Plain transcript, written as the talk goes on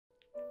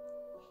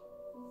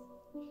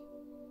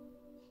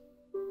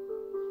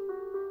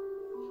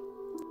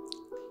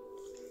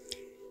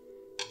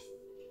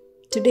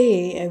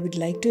Today I would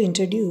like to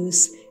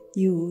introduce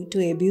you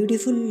to a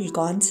beautiful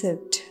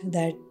concept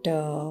that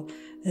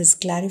is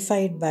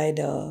clarified by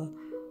the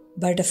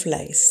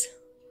butterflies.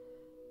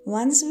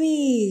 Once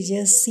we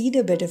just see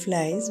the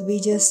butterflies,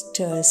 we just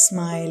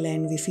smile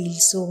and we feel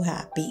so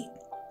happy.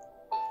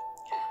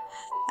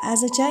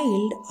 As a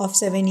child of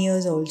 7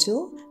 years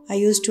also, I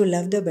used to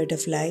love the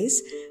butterflies.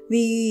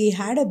 We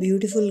had a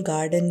beautiful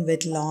garden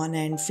with lawn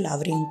and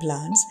flowering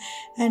plants,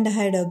 and I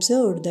had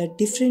observed that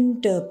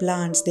different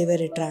plants, they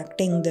were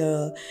attracting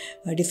the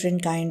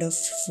different kind of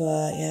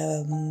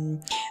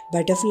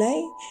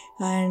butterfly,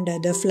 and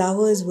the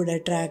flowers would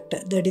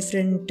attract the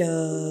different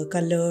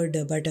colored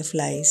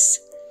butterflies.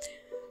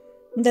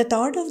 The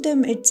thought of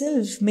them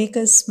itself make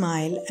us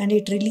smile, and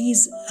it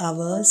release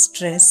our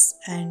stress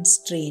and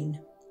strain.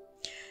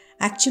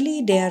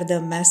 Actually, they are the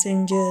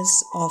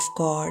messengers of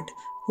God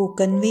who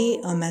convey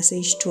a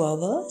message to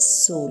our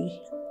soul.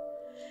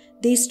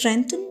 They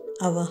strengthen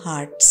our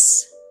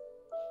hearts.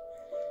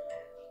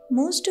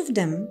 Most of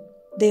them,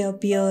 they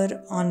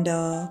appear on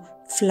the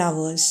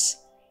flowers,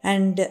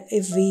 and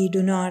if we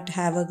do not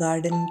have a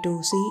garden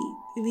to see,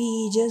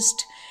 we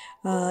just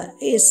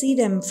see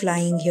them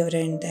flying here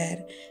and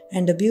there,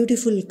 and the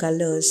beautiful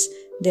colors,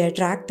 they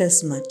attract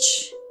us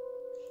much.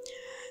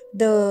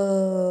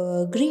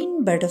 The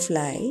green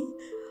butterfly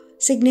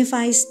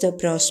signifies the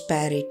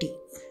prosperity.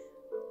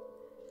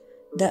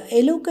 The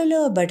yellow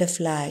color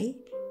butterfly,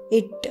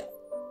 it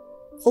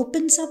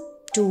opens up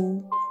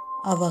to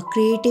our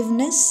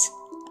creativeness,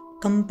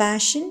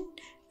 compassion,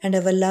 and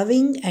our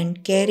loving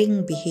and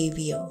caring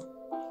behavior.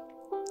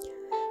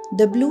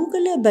 The blue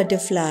color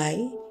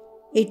butterfly,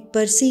 it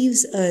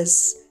perceives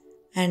us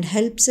and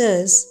helps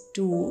us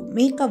to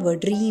make our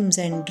dreams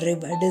and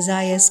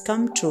desires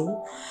come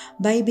true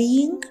by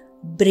being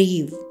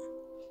brave.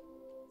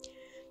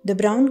 The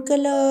brown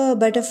color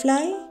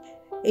butterfly,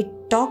 it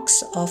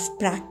talks of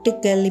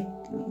practicality,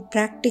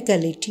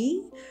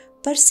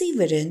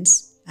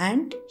 perseverance,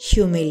 and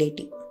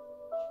humility.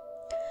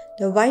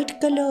 The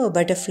white color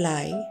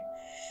butterfly,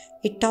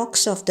 it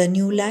talks of the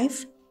new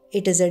life.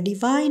 It is a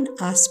divine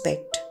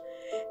aspect.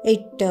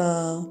 It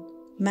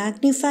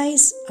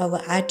magnifies our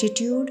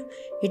attitude,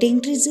 it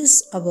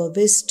increases our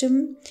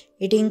wisdom,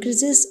 it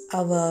increases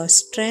our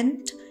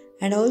strength,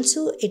 and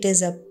also it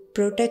is a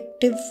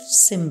protective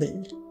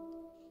symbol.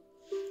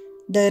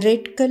 The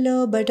red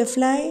color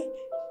butterfly,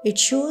 it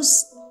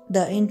shows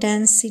the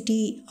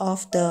intensity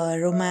of the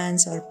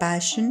romance or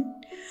passion,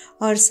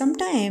 or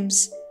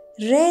sometimes,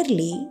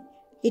 rarely,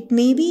 it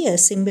may be a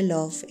symbol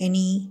of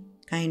any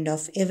kind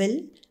of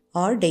evil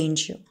or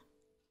danger.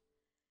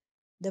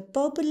 The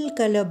purple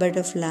color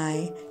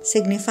butterfly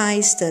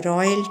signifies the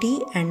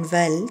royalty and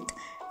wealth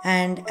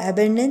and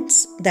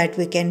abundance that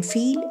we can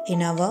feel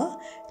in our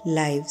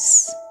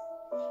lives.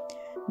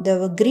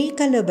 The grey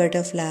color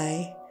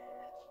butterfly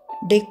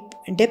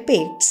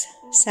depicts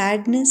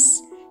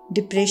sadness,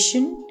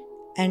 depression,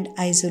 and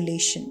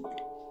isolation.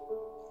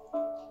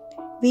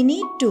 We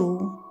need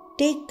to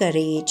take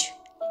courage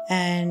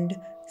and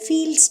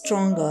feel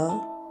stronger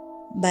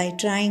by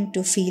trying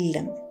to feel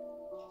them.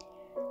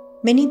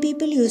 Many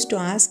people used to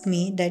ask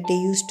me that they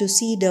used to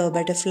see the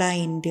butterfly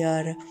in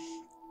their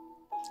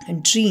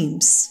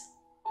dreams.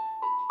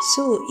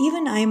 So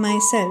even I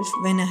myself,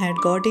 when I had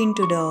got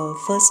into the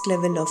first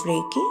level of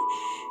Reiki,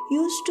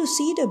 used to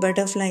see the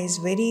butterflies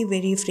very,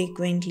 very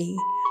frequently.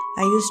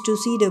 I used to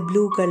see the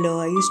blue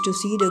color, I used to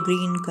see the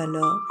green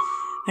color,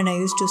 and I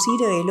used to see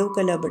the yellow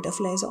color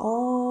butterflies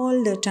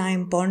all the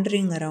time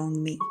pondering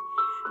around me.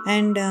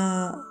 And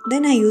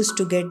then I used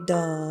to get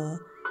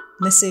the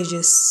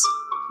messages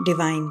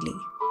divinely.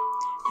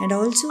 And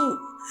also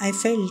I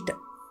felt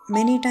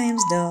many times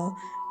the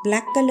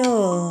black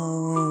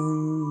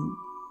color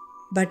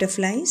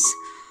butterflies,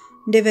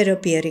 they were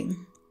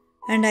appearing,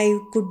 and I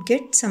could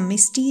get some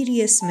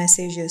mysterious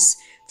messages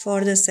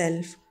for the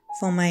self,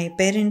 for my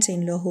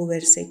parents-in-law who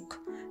were sick,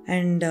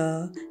 and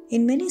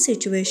in many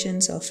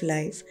situations of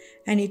life,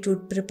 and it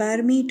would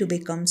prepare me to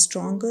become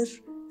stronger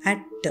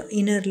at the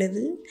inner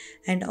level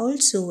and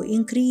also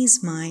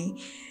increase my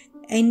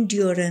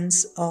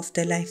endurance of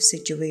the life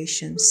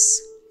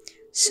situations.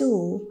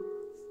 So,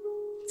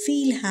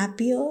 feel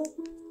happier.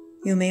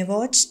 You may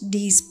watch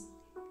these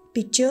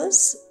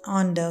pictures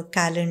on the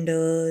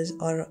calendars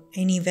or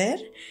anywhere.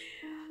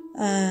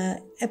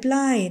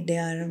 Apply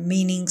their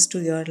meanings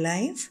to your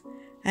life,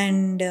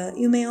 and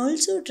you may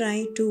also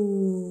try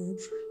to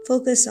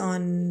focus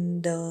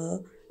on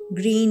the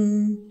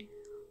green,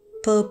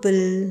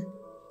 purple,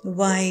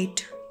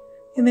 white.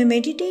 You may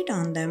meditate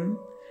on them,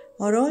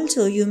 or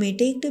also you may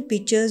take the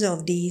pictures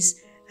of these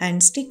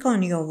and stick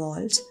on your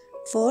walls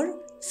for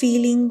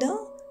feeling the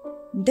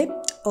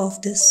depth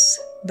of this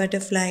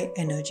butterfly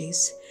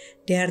energies.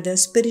 They are the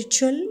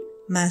spiritual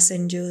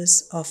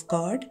messengers of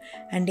God,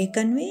 and they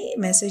convey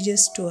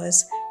messages to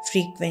us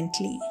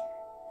frequently.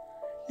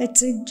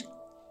 Let's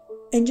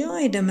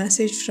enjoy the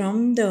message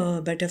from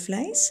the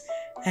butterflies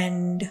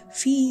and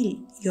feel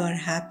you're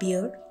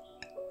happier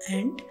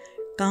and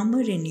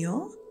calmer in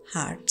your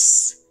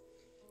hearts.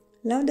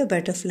 Love the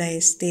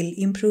butterflies, they'll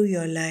improve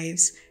your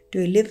lives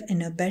to live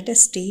in a better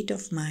state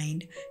of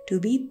mind, to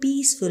be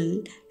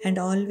peaceful and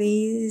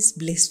always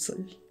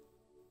blissful.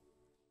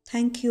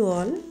 Thank you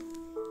all.